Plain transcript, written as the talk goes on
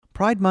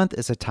Pride Month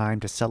is a time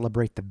to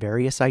celebrate the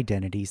various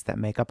identities that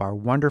make up our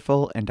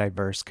wonderful and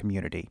diverse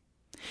community.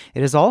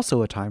 It is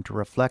also a time to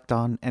reflect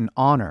on and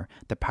honor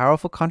the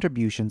powerful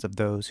contributions of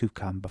those who've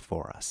come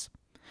before us.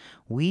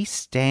 We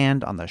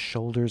stand on the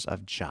shoulders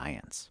of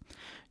giants.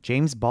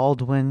 James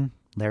Baldwin,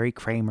 Larry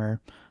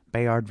Kramer,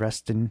 Bayard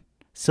Rustin,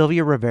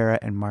 Sylvia Rivera,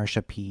 and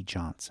Marsha P.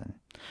 Johnson.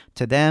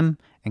 To them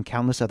and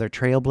countless other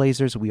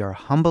trailblazers, we are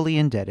humbly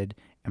indebted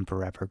and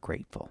forever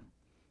grateful.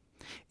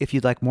 If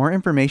you'd like more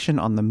information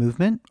on the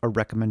movement or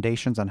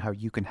recommendations on how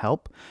you can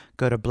help,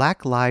 go to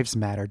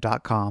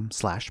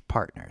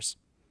blacklivesmatter.com/partners.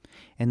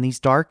 In these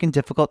dark and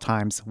difficult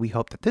times, we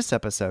hope that this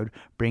episode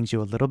brings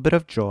you a little bit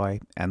of joy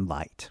and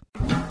light.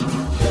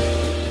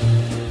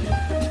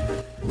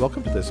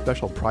 Welcome to this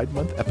special Pride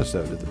Month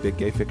episode of the Big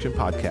Gay Fiction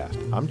Podcast.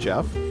 I'm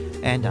Jeff.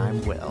 And I'm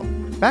Will.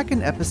 Back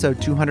in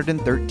episode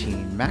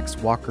 213, Max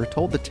Walker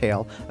told the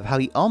tale of how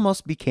he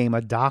almost became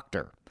a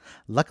doctor.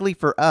 Luckily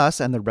for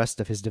us and the rest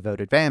of his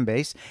devoted fan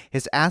base,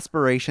 his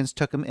aspirations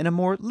took him in a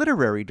more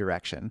literary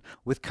direction,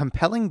 with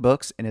compelling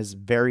books in his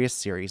various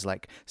series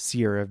like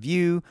Sierra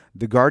View,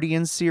 The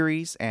Guardian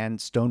series,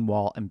 and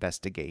Stonewall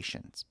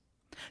Investigations.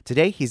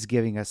 Today, he's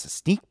giving us a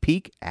sneak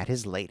peek at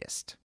his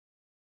latest.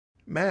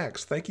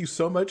 Max, thank you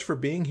so much for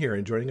being here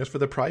and joining us for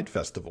the Pride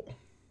Festival.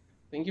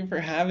 Thank you for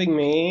having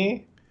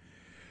me.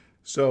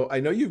 So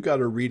I know you've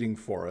got a reading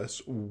for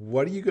us.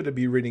 What are you going to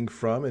be reading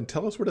from, and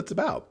tell us what it's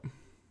about?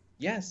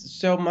 Yes,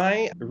 so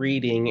my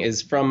reading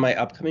is from my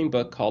upcoming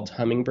book called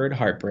Hummingbird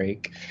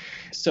Heartbreak.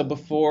 So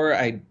before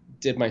I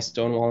did my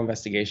Stonewall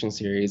Investigation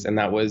series, and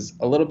that was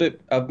a little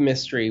bit of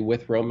mystery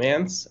with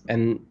romance,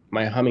 and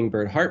my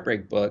Hummingbird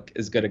Heartbreak book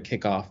is going to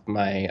kick off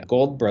my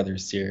Gold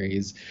Brothers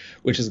series,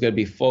 which is going to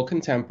be full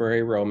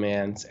contemporary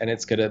romance, and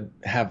it's going to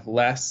have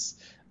less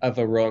of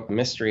a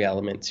mystery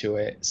element to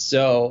it.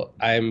 So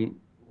I'm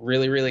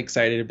really, really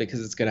excited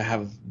because it's going to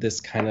have this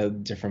kind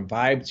of different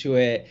vibe to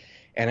it.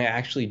 And I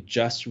actually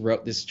just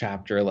wrote this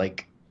chapter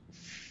like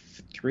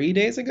 3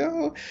 days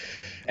ago,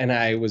 and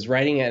I was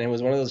writing it, and it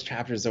was one of those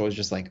chapters that was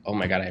just like, oh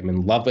my God, I'm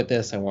in love with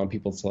this. I want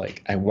people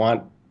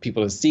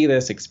to see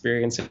this,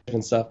 experience it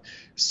and stuff.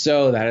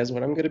 So that is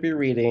what I'm going to be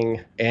reading,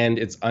 and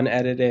it's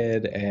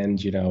unedited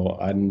and,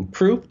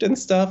 unproofed and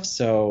stuff.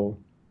 So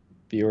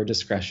viewer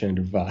discretion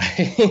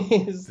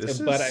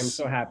advised. But I'm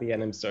so happy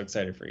and I'm so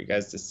excited for you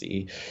guys to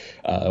see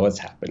what's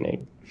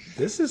happening.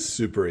 This is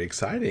super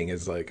exciting.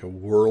 It's like a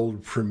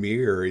world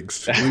premiere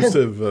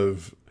exclusive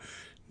of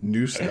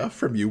new stuff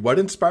from you. What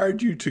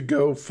inspired you to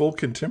go full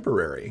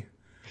contemporary?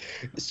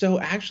 So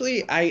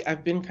actually,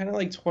 I've been kind of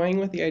like toying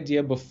with the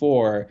idea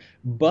before,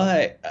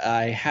 but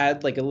I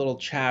had like a little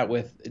chat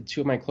with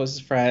two of my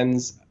closest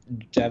friends,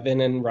 Devin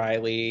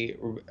McCormick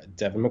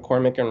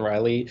and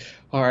Riley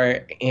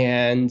Hart,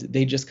 and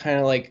they just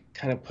kind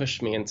of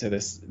pushed me into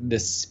this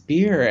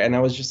sphere, and I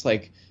was just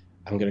like,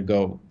 I'm gonna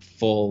go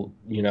full,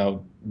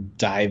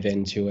 dive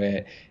into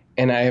it,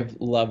 and I've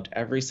loved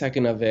every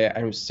second of it.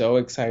 I'm so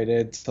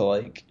excited to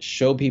like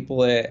show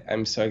people it.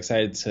 I'm so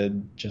excited to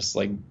just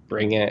like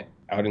bring it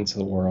out into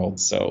the world.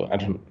 So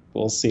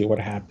we'll see what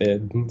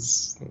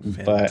happens.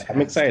 Fantastic. But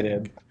I'm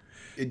excited.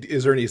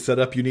 Is there any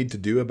setup you need to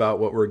do about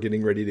what we're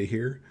getting ready to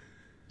hear?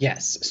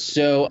 Yes.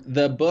 So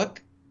the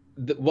book,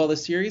 the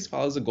series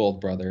follows the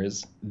Gold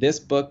brothers. This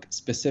book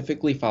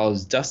specifically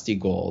follows Dusty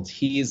Gold.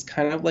 He's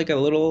kind of like a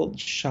little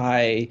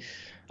shy,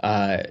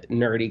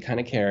 nerdy kind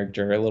of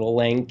character, a little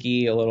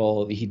lanky,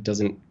 he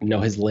doesn't know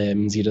his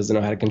limbs. He doesn't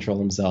know how to control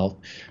himself.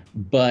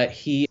 But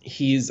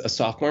he's a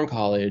sophomore in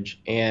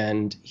college,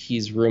 and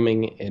he's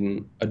rooming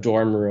in a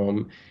dorm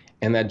room,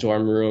 and that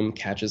dorm room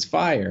catches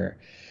fire.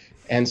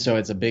 And so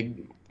it's a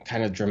big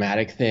kind of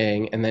dramatic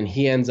thing. And then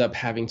he ends up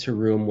having to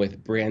room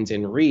with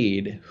Brandon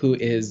Reed, who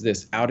is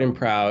this out and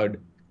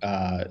proud,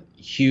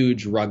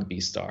 huge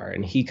rugby star.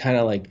 And he kind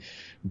of like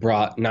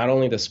brought not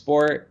only the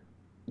sport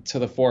to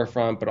the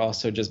forefront, but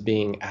also just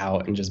being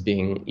out and just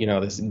being,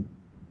 this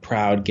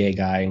proud gay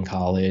guy in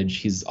college.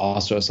 He's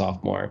also a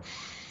sophomore.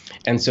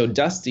 And so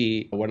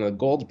Dusty, one of the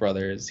Gold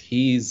brothers,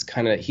 he's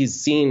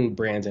seen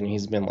Brandon.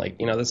 He's been like,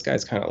 this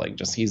guy's kind of like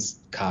he's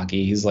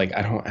cocky. He's like,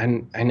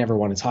 I never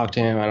want to talk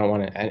to him. I don't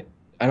want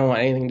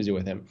anything to do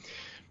with him.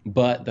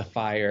 But the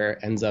fire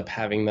ends up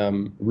having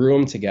them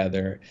room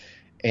together,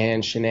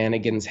 and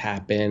shenanigans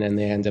happen, and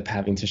they end up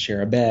having to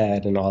share a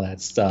bed and all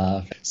that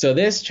stuff. So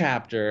this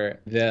chapter,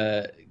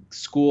 the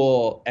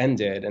school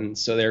ended, and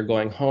so they're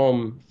going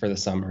home for the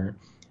summer.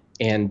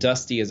 And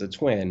Dusty is a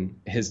twin.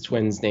 His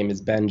twin's name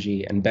is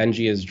Benji, and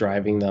Benji is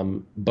driving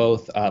them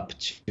both up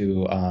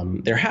to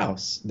their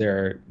house,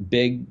 their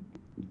big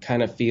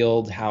kind of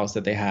field house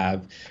that they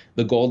have.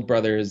 The Gold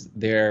brothers,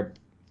 their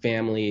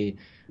family,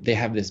 they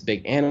have this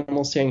big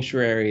animal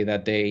sanctuary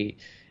that they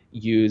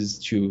use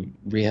to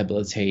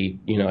rehabilitate,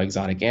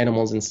 exotic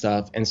animals and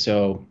stuff. And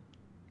so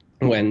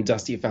when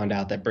Dusty found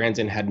out that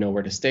Brandon had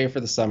nowhere to stay for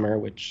the summer,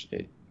 which,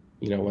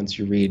 once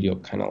you read, you'll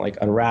kind of like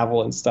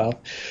unravel and stuff,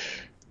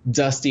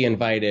 Dusty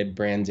invited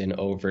Brandon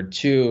over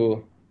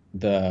to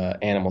the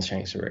animal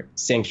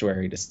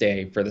sanctuary to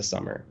stay for the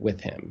summer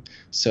with him.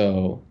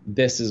 So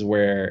this is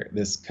where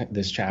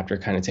this chapter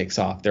kind of takes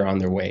off. They're on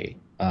their way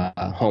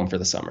home for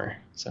the summer.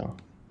 So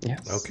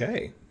yes.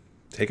 Okay,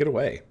 take it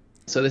away.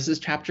 So this is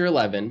chapter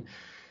 11,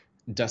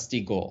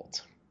 Dusty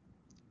Gold.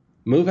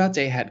 Move-out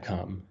day had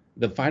come,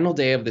 the final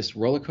day of this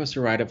roller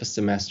coaster ride of a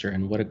semester,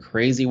 and what a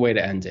crazy way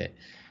to end it.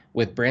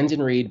 With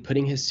Brandon Reed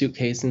putting his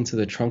suitcase into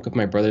the trunk of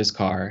my brother's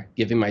car,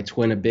 giving my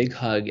twin a big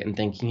hug and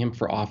thanking him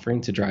for offering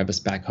to drive us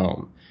back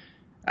home.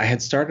 I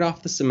had started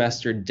off the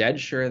semester dead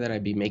sure that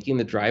I'd be making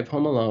the drive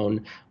home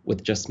alone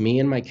with just me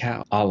and my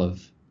cat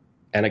Olive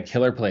and a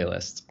killer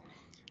playlist.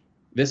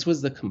 This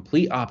was the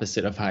complete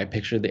opposite of how I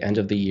pictured the end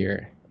of the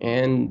year,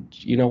 and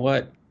you know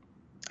what?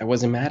 I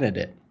wasn't mad at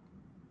it.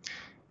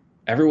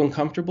 Everyone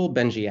comfortable?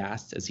 Benji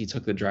asked as he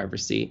took the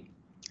driver's seat.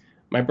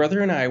 My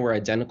brother and I were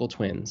identical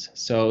twins,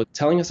 so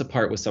telling us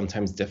apart was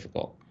sometimes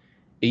difficult.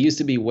 It used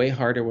to be way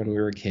harder when we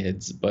were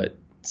kids, but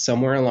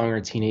somewhere along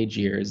our teenage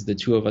years, the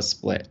two of us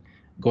split,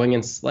 going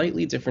in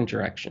slightly different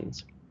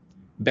directions.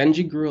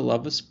 Benji grew a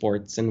love of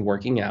sports and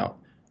working out,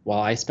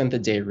 while I spent the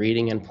day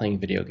reading and playing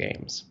video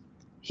games.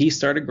 He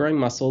started growing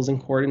muscles and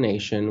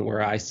coordination,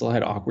 where I still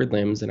had awkward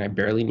limbs and I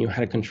barely knew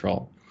how to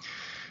control.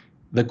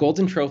 The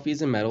golden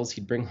trophies and medals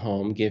he'd bring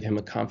home gave him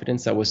a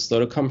confidence that was slow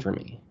to come for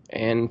me,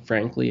 and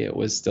frankly, it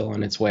was still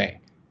on its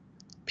way.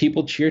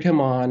 People cheered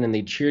him on, and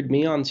they cheered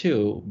me on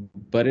too,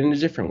 but in a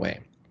different way.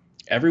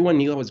 Everyone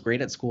knew I was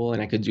great at school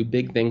and I could do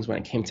big things when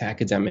it came to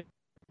academics,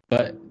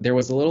 but there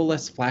was a little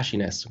less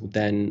flashiness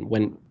than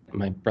when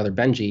my brother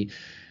Benji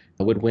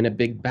would win a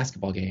big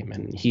basketball game,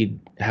 and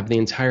he'd have the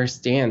entire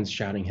stands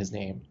shouting his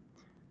name.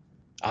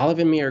 Olive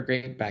and me are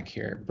great back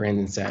here,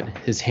 Brandon said,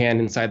 his hand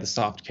inside the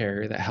soft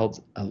carrier that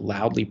held a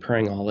loudly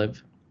purring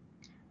Olive.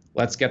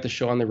 Let's get the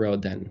show on the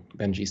road then,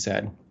 Benji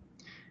said.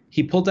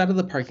 He pulled out of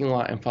the parking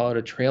lot and followed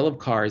a trail of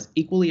cars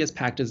equally as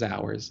packed as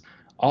ours,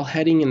 all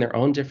heading in their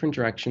own different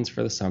directions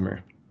for the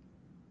summer.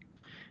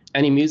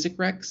 Any music,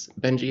 Rex?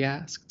 Benji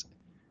asked.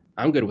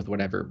 I'm good with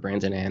whatever,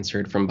 Brandon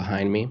answered from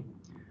behind me.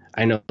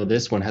 I know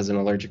this one has an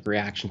allergic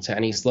reaction to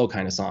any slow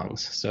kind of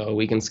songs, so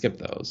we can skip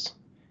those.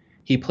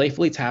 He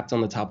playfully tapped on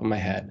the top of my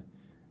head.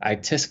 I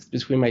tisked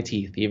between my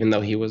teeth, even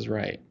though he was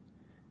right.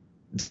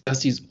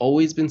 Dusty's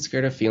always been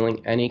scared of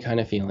feeling any kind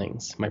of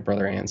feelings, my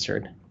brother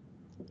answered.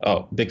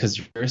 Oh, because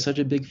you're such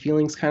a big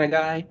feelings kind of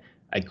guy?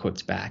 I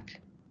quipped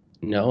back.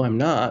 No, I'm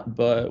not,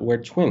 but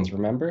we're twins,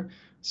 remember?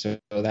 So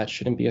that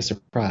shouldn't be a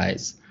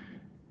surprise.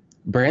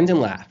 Brandon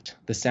laughed,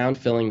 the sound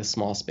filling the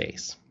small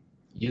space.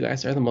 You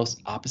guys are the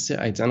most opposite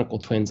identical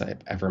twins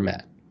I've ever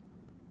met.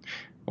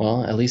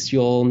 Well, at least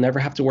you'll never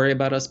have to worry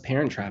about us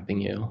parent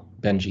trapping you,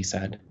 Benji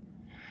said.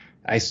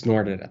 I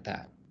snorted at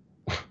that.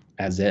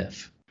 As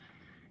if.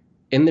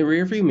 In the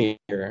rearview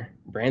mirror,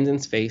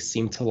 Brandon's face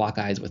seemed to lock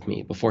eyes with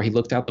me before he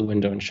looked out the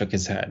window and shook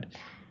his head.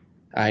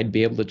 I'd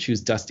be able to choose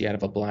Dusty out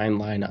of a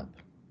blind lineup.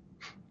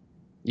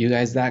 You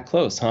guys that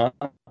close, huh?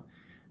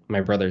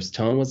 My brother's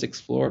tone was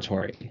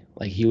exploratory,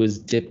 like he was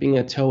dipping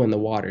a toe in the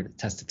water to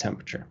test the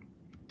temperature.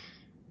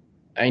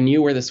 I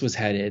knew where this was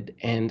headed,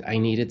 and I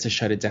needed to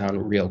shut it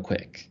down real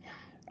quick.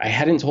 I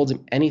hadn't told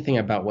him anything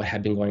about what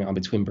had been going on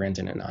between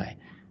Brandon and I.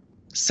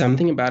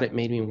 Something about it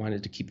made me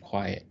want to keep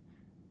quiet.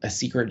 A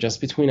secret just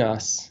between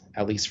us,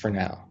 at least for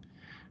now.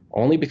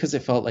 Only because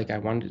it felt like I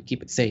wanted to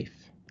keep it safe,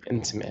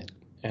 intimate,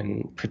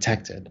 and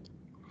protected.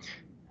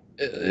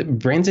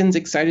 Brandon's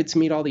excited to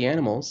meet all the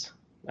animals,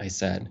 I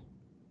said.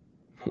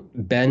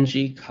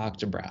 Benji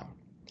cocked a brow.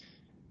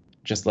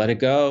 Just let it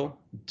go.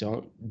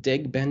 Don't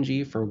dig,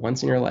 Benji. For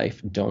once in your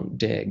life, don't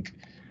dig.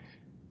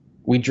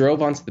 We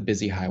drove onto the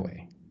busy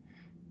highway.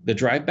 The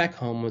drive back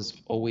home was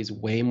always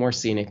way more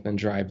scenic than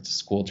drive to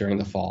school during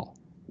the fall,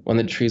 when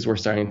the trees were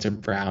starting to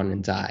brown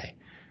and die.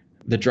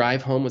 The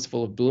drive home was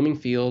full of blooming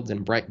fields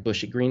and bright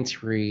bushy green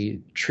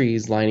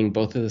trees lining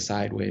both of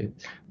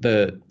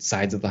the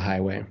sides of the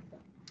highway.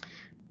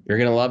 You're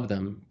going to love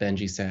them,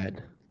 Benji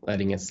said,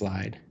 letting it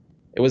slide.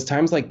 It was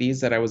times like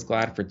these that I was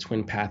glad for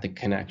twin-pathic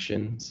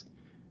connections.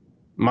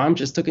 Mom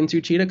just took in 2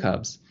 cheetah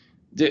cubs.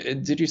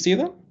 Did you see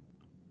them?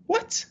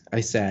 What?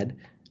 I said.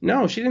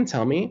 No, she didn't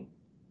tell me.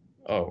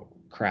 Oh,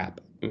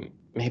 crap.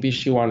 Maybe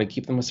she wanted to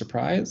keep them a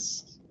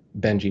surprise?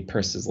 Benji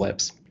pursed his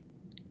lips.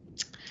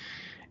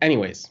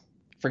 Anyways,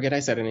 forget I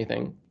said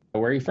anything.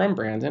 Where are you from,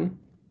 Brandon?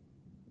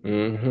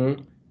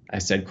 I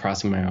said,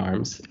 crossing my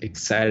arms,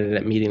 excited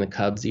at meeting the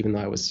cubs even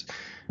though I was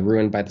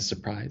ruined by the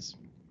surprise.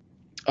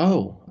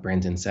 Oh,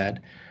 Brandon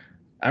said.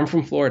 I'm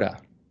from Florida,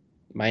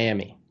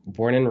 Miami,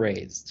 born and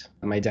raised.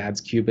 My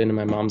dad's Cuban and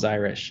my mom's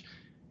Irish.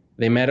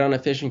 They met on a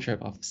fishing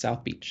trip off the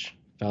South Beach,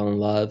 fell in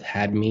love,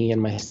 had me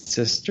and my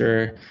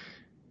sister.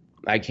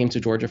 I came to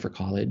Georgia for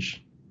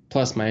college.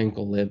 Plus, my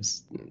uncle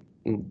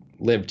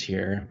lived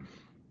here.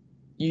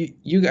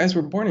 You guys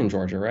were born in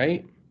Georgia,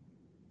 right?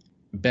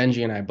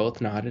 Benji and I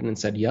both nodded and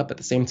said yup at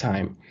the same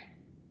time.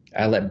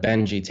 I let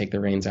Benji take the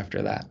reins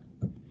after that.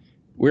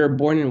 We were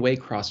born in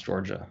Waycross,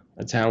 Georgia,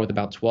 a town with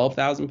about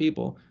 12,000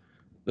 people.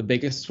 The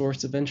biggest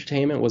source of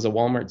entertainment was a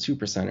Walmart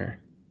supercenter.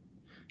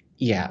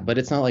 Yeah, but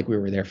it's not like we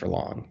were there for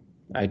long.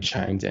 I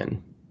chimed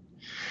in.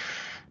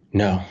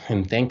 No,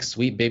 and thanks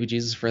sweet baby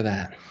Jesus for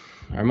that.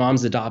 Our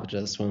moms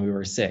adopted us when we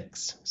were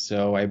 6,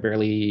 so I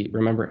barely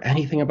remember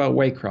anything about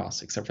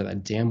Waycross except for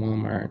that damn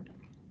Walmart.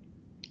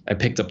 I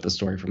picked up the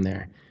story from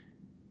there.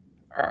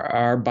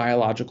 Our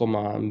biological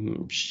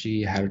mom,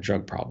 she had a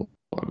drug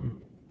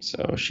problem,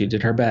 so she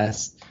did her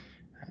best.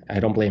 I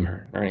don't blame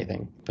her or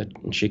anything, but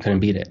she couldn't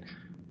beat it.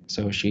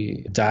 So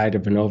she died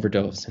of an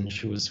overdose, and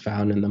she was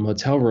found in the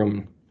motel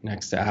room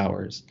next to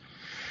ours.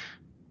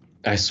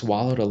 I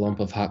swallowed a lump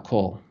of hot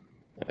coal.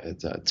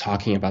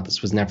 Talking about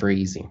this was never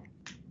easy.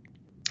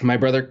 My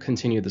brother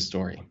continued the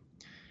story.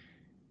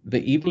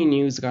 The evening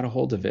news got a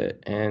hold of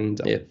it, and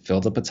it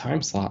filled up a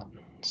time slot.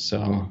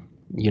 So,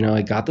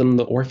 I got them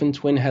the orphan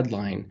twin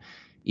headline,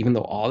 even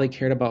though all they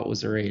cared about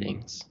was the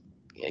ratings.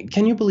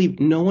 Can you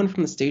believe no one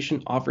from the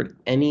station offered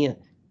any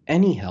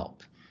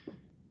help?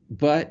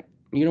 But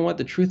you know what?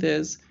 The truth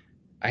is,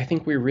 I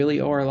think we really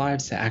owe our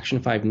lives to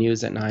Action 5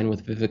 News at 9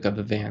 with Vivica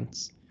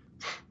Vivance.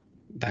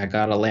 That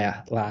got a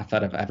laugh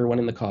out of everyone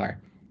in the car.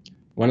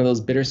 One of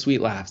those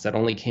bittersweet laughs that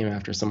only came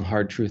after some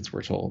hard truths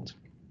were told.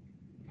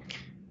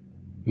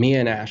 Mia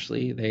and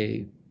Ashley,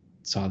 they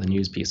saw the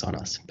news piece on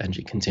us,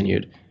 Benji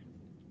continued.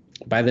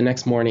 By the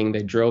next morning,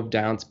 they drove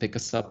down to pick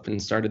us up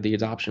and started the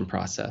adoption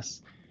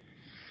process.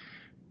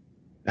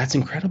 That's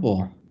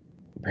incredible,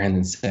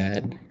 Brandon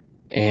said.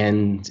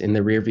 And in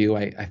the rear view,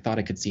 I thought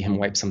I could see him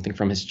wipe something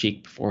from his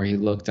cheek before he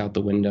looked out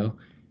the window.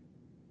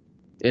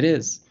 It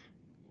is.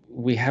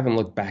 We haven't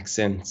looked back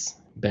since,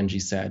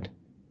 Benji said.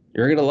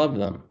 You're going to love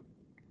them.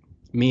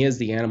 Mia's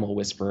the animal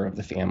whisperer of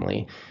the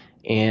family,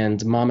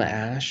 and Mama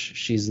Ash,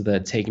 she's the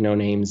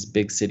take-no-names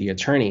big city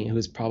attorney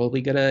who's probably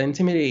going to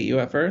intimidate you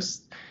at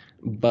first,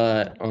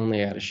 but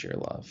only out of sheer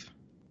love.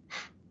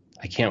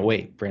 I can't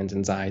wait,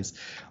 Brandon's eyes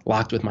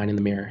locked with mine in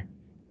the mirror.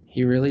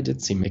 He really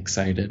did seem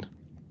excited.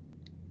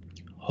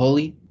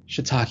 Holy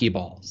shiitake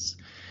balls.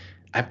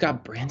 I've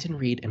got Brandon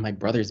Reed in my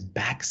brother's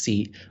back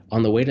seat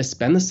on the way to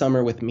spend the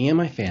summer with me and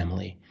my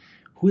family.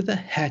 Who the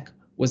heck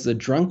was the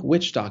drunk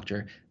witch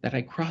doctor that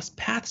I crossed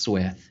paths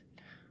with?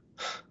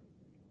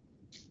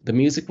 The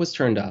music was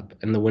turned up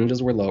and the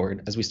windows were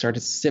lowered as we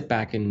started to sit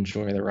back and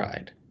enjoy the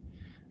ride.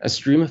 A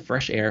stream of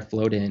fresh air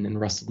flowed in and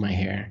rustled my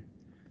hair.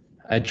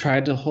 I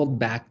tried to hold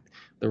back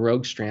the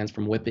rogue strands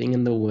from whipping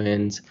in the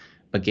wind,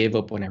 but gave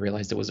up when I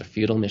realized it was a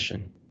futile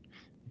mission.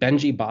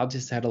 Benji bobbed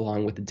his head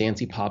along with the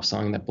dancey pop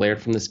song that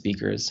blared from the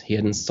speakers he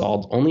had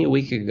installed only a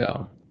week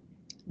ago.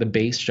 The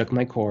bass shook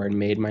my core and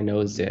made my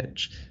nose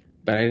itch,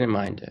 but I didn't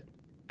mind it.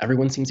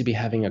 Everyone seemed to be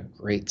having a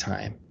great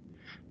time.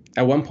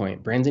 At one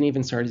point, Brandon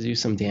even started to do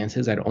some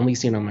dances I'd only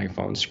seen on my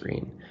phone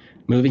screen,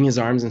 moving his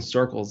arms in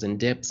circles and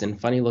dips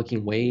and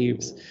funny-looking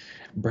waves.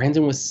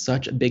 Brandon was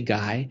such a big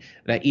guy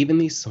that even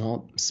these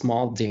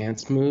small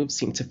dance moves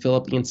seemed to fill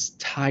up the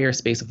entire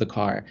space of the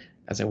car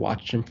as I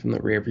watched him from the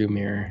rearview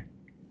mirror.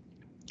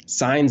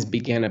 Signs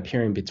began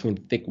appearing between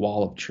the thick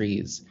wall of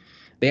trees.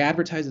 They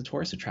advertised a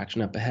tourist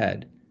attraction up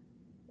ahead.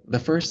 The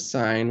first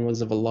sign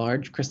was of a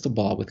large crystal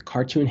ball with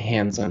cartoon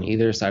hands on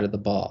either side of the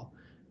ball.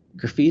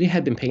 Graffiti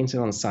had been painted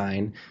on the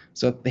sign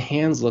so that the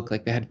hands looked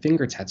like they had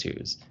finger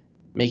tattoos,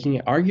 making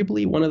it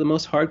arguably one of the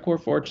most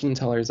hardcore fortune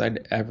tellers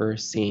I'd ever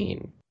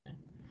seen.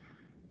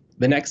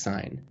 The next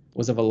sign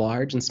was of a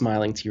large and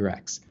smiling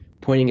T-Rex,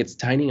 pointing its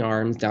tiny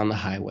arms down the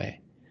highway.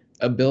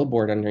 A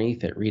billboard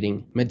underneath it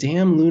reading,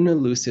 Madame Luna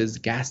Luce's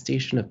Gas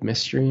Station of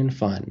Mystery and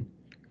Fun.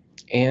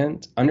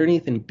 And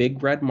underneath in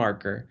big red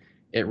marker,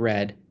 it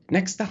read,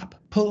 Next stop,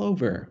 pull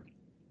over.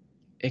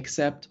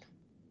 Except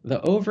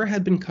the over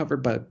had been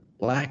covered by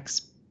black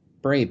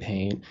spray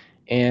paint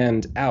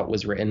and out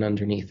was written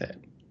underneath it.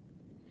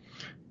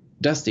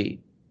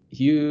 Dusty,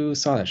 you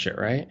saw that shit,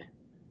 right?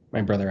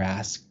 My brother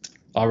asked,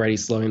 already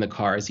slowing the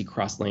car as he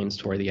crossed lanes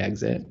toward the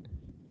exit.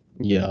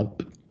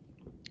 Yup.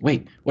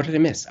 Wait, what did I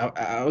miss?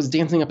 I was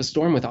dancing up a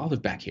storm with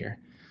Olive back here.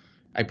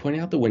 I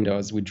pointed out the window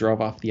as we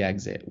drove off the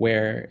exit,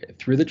 where,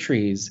 through the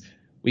trees,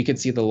 we could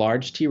see the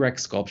large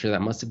T-Rex sculpture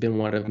that must have been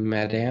one of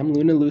Madame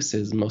Luna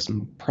Luce's most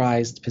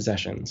prized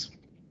possessions.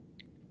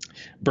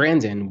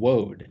 Brandon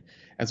whoaed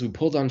as we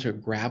pulled onto a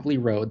gravelly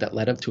road that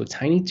led up to a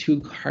tiny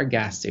 2-car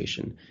gas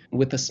station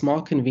with a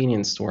small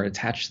convenience store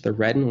attached to the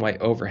red and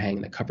white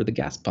overhang that covered the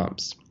gas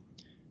pumps.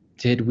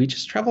 Did we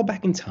just travel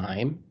back in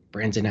time?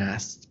 Brandon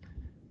asked.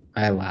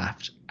 I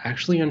laughed,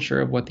 actually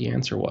unsure of what the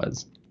answer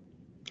was.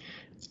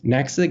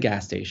 Next to the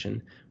gas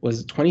station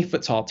was a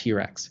 20-foot-tall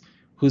T-Rex,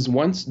 whose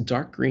once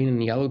dark green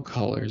and yellow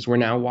colors were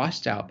now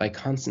washed out by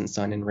constant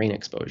sun and rain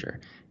exposure,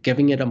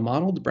 giving it a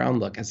mottled brown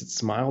look as it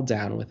smiled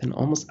down with an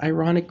almost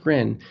ironic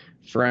grin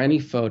for any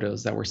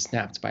photos that were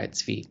snapped by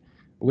its feet,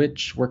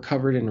 which were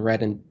covered in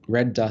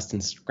red dust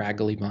and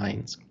scraggly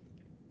vines.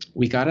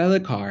 We got out of the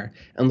car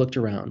and looked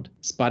around,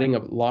 spotting a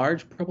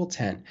large purple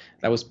tent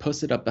that was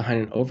posted up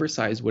behind an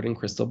oversized wooden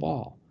crystal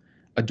ball.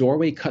 A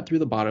doorway cut through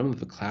the bottom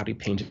of a cloudy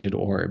painted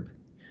orb.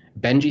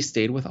 Benji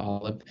stayed with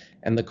Olive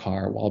and the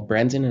car while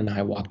Brandon and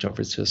I walked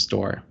over to the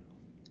store.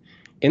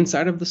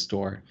 Inside of the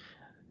store,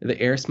 The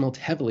air smelled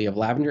heavily of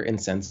lavender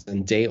incense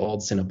and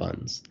day-old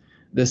Cinnabons.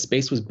 The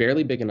space was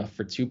barely big enough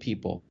for 2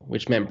 people,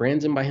 which meant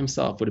Brandon by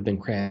himself would have been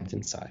cramped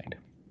inside.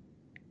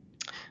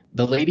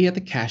 The lady at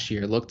the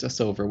cashier looked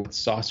us over with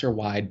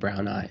saucer-wide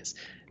brown eyes,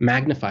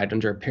 magnified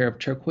under a pair of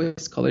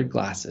turquoise-colored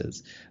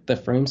glasses, the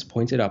frames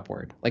pointed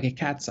upward, like a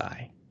cat's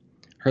eye.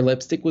 Her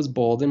lipstick was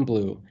bold and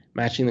blue,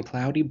 matching the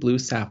cloudy blue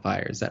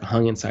sapphires that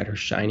hung inside her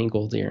shiny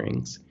gold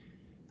earrings.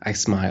 I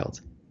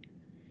smiled.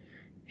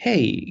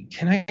 Hey,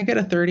 can I get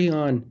a 30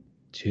 on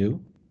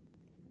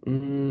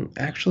 2?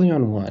 Actually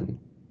on 1,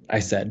 I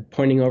said,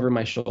 pointing over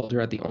my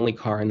shoulder at the only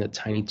car in the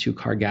tiny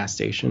 2-car gas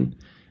station.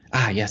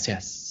 Ah,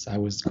 yes, I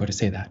was going to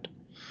say that.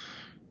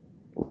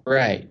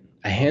 Right.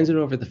 I handed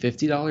over the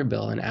 $50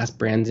 bill and asked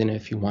Brandon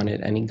if he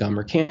wanted any gum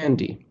or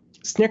candy.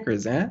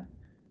 Snickers, eh?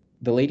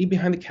 The lady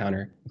behind the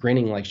counter,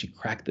 grinning like she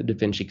cracked the Da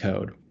Vinci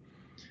Code.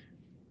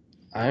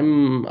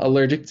 I'm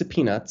allergic to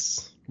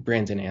peanuts,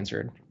 Brandon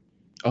answered.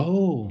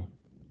 Oh.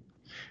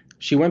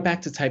 She went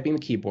back to typing the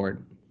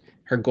keyboard,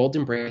 her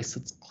golden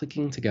bracelets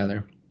clicking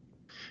together.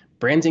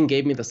 Brandon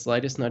gave me the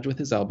slightest nudge with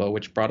his elbow,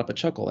 which brought up a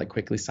chuckle I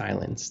quickly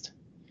silenced.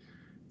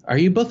 Are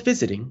you both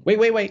visiting?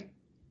 Wait.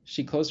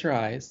 She closed her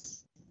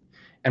eyes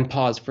and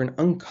paused for an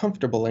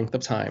uncomfortable length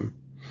of time.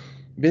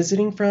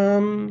 Visiting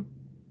from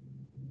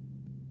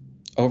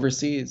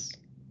overseas.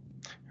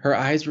 Her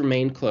eyes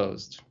remained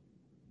closed.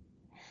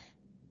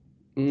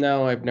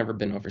 No, I've never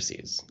been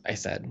overseas, I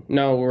said.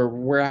 No,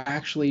 we're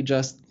actually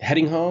just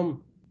heading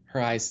home. Her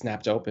eyes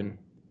snapped open.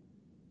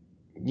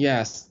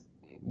 Yes,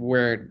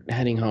 we're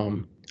heading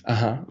home.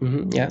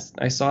 Yes,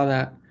 I saw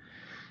that.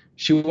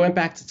 She went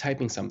back to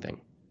typing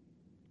something.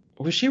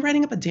 Was she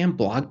writing up a damn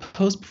blog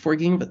post before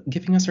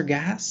giving us her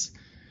gas?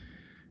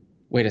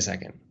 Wait a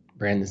second,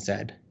 Brandon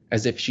said,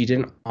 as if she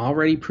didn't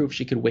already prove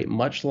she could wait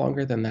much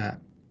longer than that.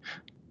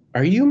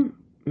 Are you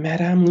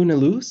Madame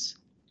Lunaluz?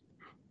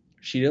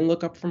 She didn't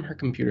look up from her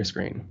computer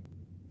screen.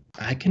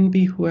 I can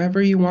be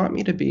whoever you want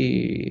me to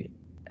be,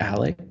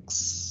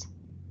 Alex.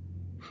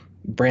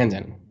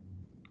 Brandon.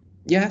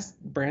 Yes,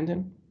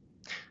 Brandon.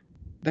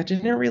 That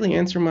didn't really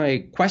answer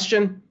my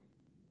question.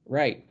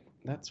 Right,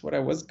 that's what I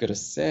was gonna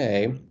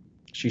say.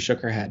 She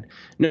shook her head.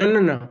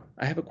 No.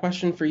 I have a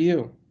question for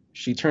you.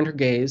 She turned her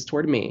gaze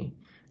toward me,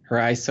 her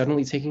eyes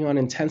suddenly taking on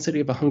intensity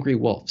of a hungry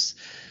wolf's.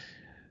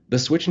 The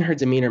switch in her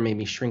demeanor made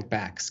me shrink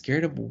back,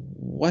 scared of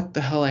what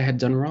the hell I had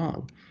done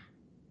wrong.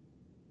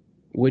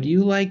 Would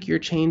you like your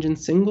change in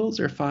singles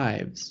or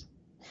 5s?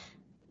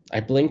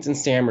 I blinked and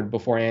stammered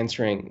before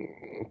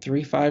answering,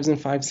 3 5s and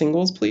 5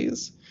 singles,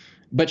 please.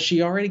 But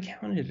she already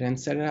counted and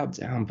set it out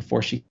down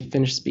before she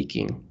finished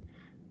speaking.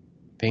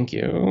 Thank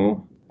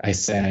you, I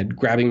said,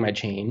 grabbing my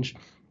change.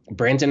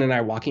 Brandon and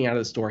I walking out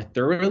of the store,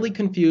 thoroughly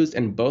confused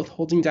and both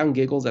holding down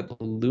giggles at the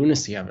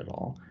lunacy of it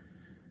all.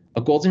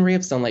 A golden ray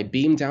of sunlight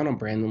beamed down on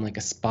Brandon like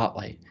a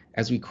spotlight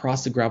as we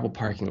crossed the gravel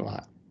parking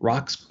lot,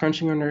 rocks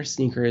crunching under our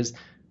sneakers,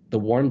 the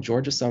warm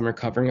Georgia summer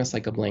covering us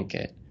like a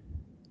blanket,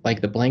 like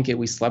the blanket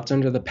we slept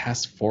under the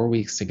past 4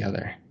 weeks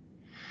together.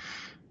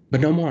 But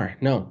no more,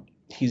 no.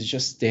 He's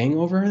just staying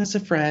over as a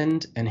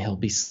friend, and he'll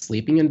be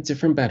sleeping in a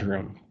different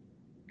bedroom.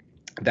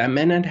 That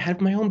meant I'd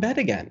have my own bed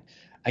again.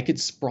 I could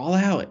sprawl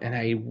out, and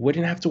I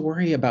wouldn't have to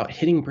worry about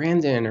hitting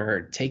Brandon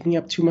or taking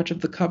up too much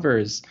of the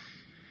covers.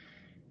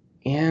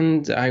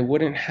 And I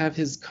wouldn't have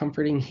his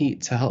comforting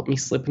heat to help me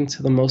slip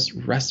into the most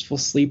restful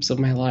sleeps of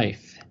my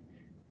life.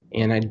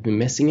 And I'd be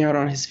missing out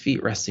on his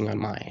feet resting on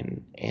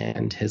mine,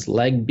 and his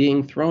leg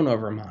being thrown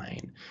over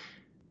mine.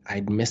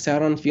 I'd miss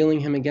out on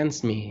feeling him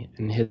against me,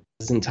 and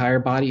his entire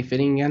body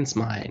fitting against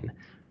mine,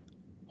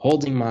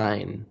 holding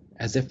mine,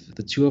 as if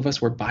the two of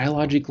us were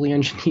biologically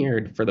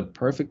engineered for the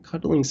perfect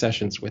cuddling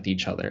sessions with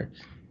each other.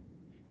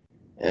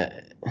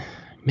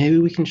 Maybe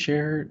we can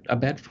share a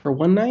bed for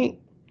one night?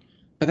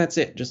 But that's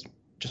it,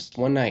 just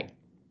one night.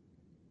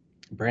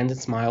 Brandon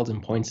smiled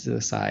and pointed to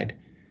the side.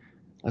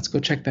 Let's go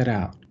check that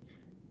out.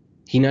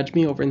 He nudged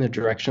me over in the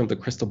direction of the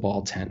crystal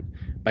ball tent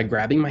by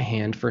grabbing my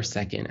hand for a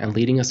second and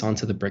leading us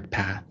onto the brick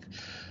path.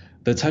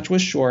 The touch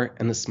was short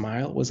and the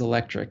smile was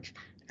electric,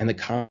 and the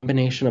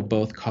combination of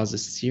both caused a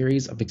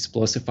series of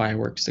explosive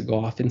fireworks to go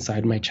off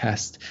inside my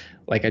chest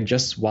like I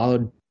just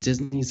swallowed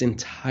Disney's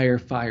entire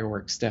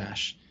fireworks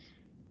stash.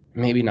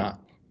 Maybe not.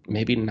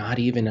 Maybe not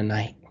even a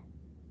night.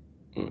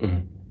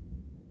 And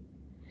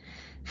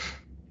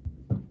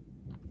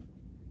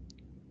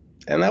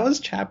that was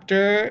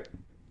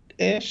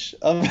chapter-ish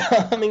of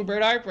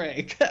Hummingbird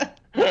Heartbreak.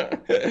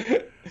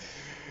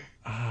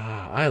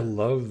 I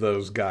love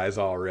those guys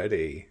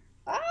already.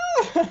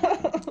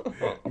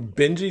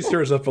 Benji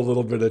stirs up a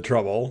little bit of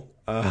trouble.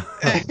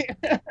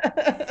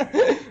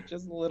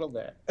 Just a little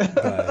bit.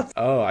 But,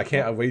 I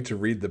can't wait to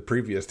read the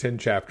previous 10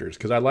 chapters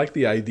because I like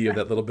the idea of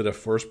that little bit of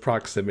forced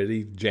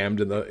proximity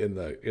jammed in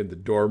the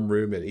dorm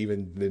room and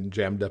even then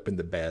jammed up in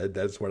the bed.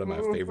 That's one of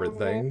my favorite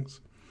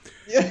things.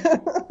 Yeah.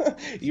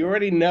 You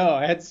already know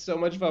I had so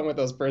much fun with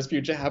those first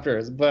few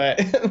chapters, but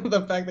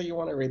the fact that you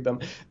want to read them,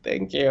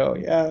 thank you.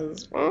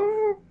 Yes.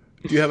 Do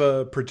you have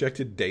a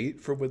projected date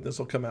for when this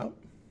will come out?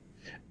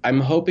 I'm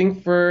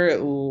hoping for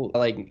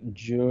like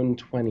June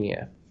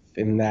 20th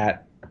in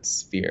that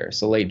sphere,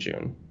 so late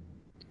June.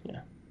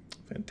 Yeah.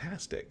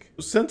 Fantastic.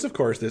 Since, of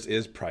course, this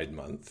is Pride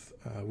Month,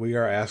 we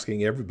are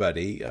asking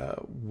everybody,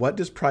 what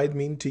does Pride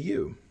mean to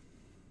you?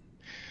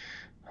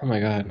 Oh my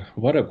God,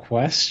 what a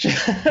question.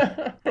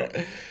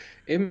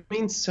 It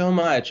means so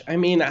much. I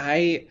mean,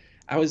 I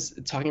was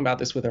talking about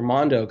this with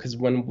Armando because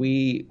when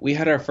we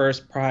had our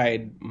first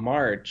Pride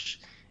March,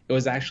 it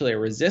was actually a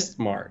resist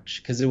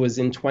march because it was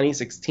in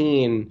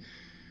 2016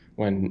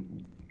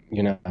 when,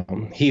 you know,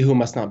 he who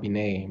must not be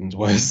named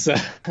was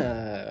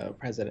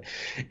president.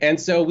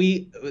 And so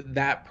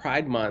that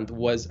Pride Month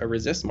was a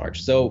resist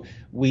march. So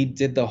we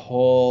did the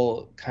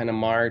whole kind of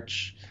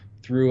march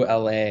through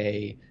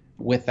LA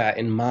with that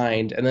in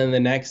mind. And then the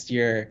next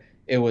year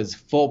it was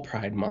full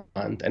Pride Month,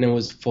 and it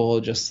was full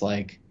just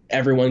like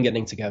everyone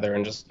getting together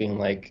and just being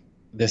like,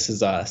 this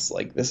is us,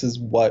 like this is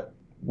what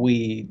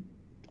we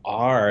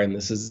are, and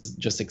this is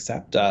just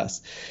accept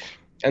us.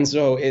 And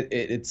so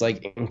it's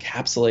like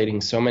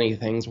encapsulating so many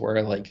things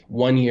where like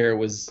one year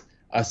was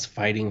us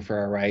fighting for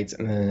our rights,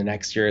 and then the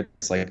next year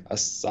it's like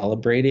us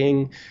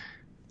celebrating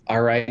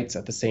our rights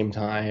at the same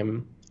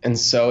time. And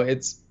so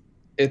it's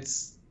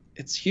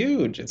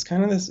huge. It's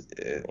kind of this,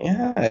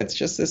 it's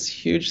just this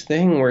huge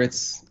thing where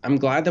I'm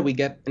glad that we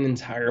get an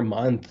entire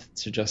month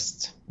to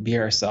just be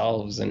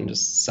ourselves and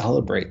just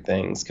celebrate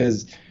things.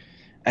 Because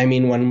I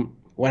mean,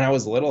 when I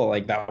was little,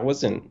 like that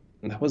wasn't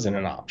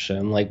an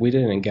option. Like we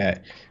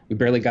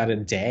barely got a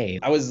day.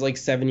 I was like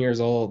 7 years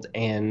old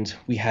and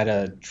we had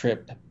a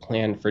trip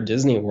planned for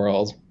Disney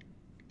World.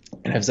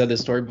 And I've said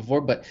this story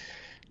before, but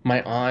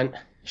my aunt,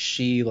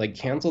 she like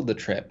canceled the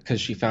trip because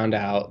she found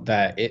out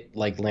that it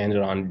like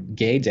landed on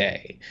Gay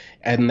Day.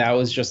 And that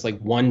was just like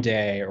one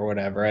day or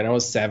whatever. And I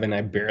was 7,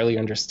 I barely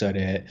understood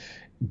it.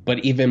 But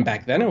even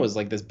back then it was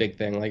like this big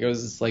thing. Like it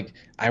was just like,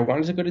 I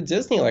wanted to go to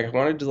Disney. Like I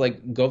wanted to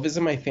like go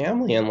visit my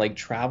family and like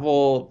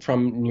travel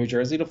from New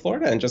Jersey to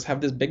Florida and just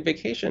have this big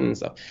vacation and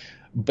stuff.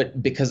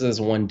 But because of this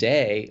one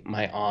day,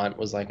 my aunt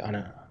was like, oh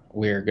no,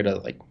 we're going to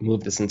like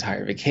move this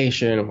entire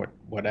vacation or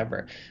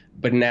whatever.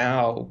 But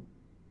now,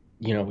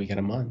 you know, we get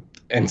a month.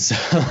 And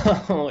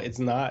so it's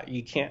not,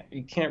 you can't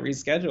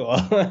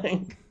reschedule.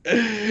 Like,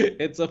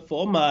 it's a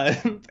full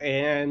month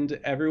and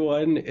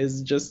everyone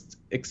is just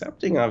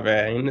accepting of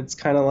it. And it's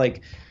kind of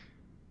like,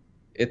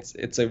 it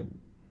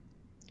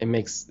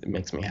makes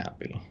me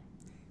happy.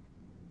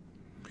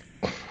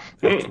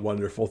 That's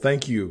wonderful.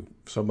 Thank you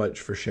so much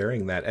for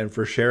sharing that and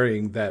for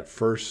sharing that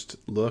first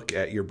look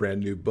at your brand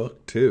new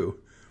book too.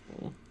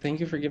 Thank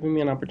you for giving me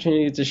an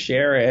opportunity to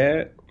share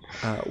it.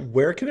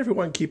 Where can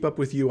everyone keep up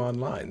with you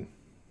online?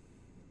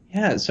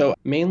 Yeah, so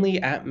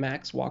mainly at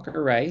Max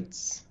Walker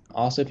Writes.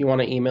 Also, if you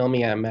want to email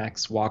me at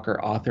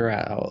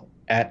maxwalkerauthor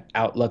at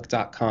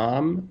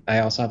outlook.com. I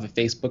also have a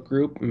Facebook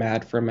group,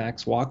 Mad for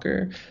Max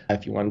Walker,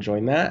 if you want to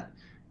join that.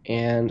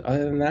 And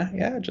other than that,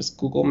 yeah, just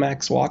Google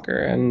Max Walker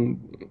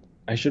and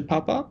I should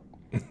pop up.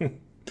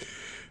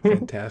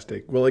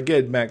 Fantastic. Well,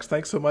 again, Max,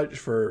 thanks so much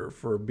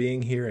for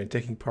being here and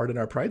taking part in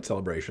our Pride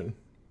celebration.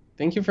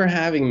 Thank you for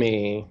having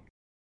me.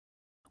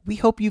 We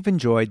hope you've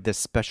enjoyed this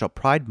special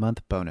Pride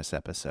Month bonus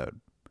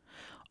episode.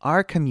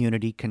 Our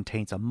community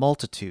contains a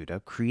multitude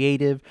of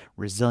creative,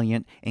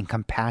 resilient, and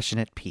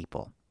compassionate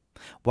people.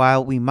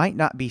 While we might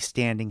not be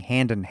standing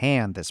hand in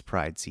hand this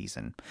Pride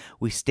season,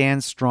 we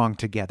stand strong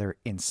together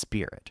in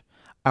spirit.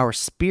 Our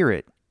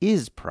spirit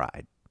is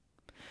Pride.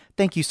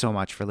 Thank you so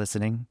much for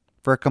listening.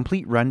 For a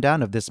complete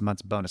rundown of this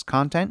month's bonus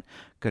content,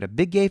 go to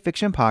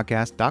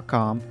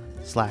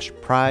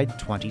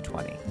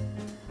biggayfictionpodcast.com/Pride2020.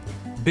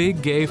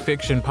 Big Gay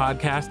Fiction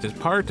Podcast is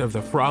part of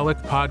the Frolic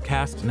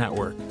Podcast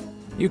Network.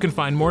 You can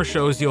find more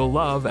shows you'll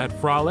love at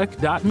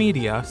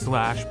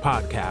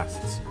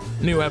frolic.media/podcasts.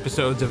 New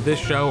episodes of this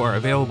show are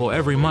available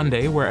every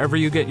Monday wherever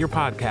you get your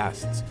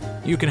podcasts.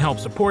 You can help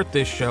support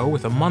this show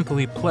with a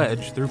monthly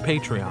pledge through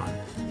Patreon.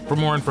 For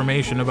more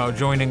information about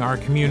joining our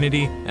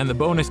community and the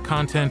bonus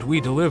content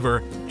we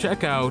deliver,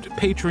 check out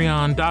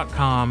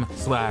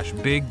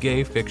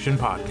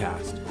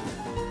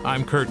patreon.com/biggayfictionpodcast.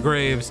 I'm Kurt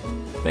Graves.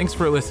 Thanks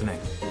for listening.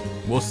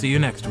 We'll see you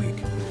next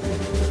week.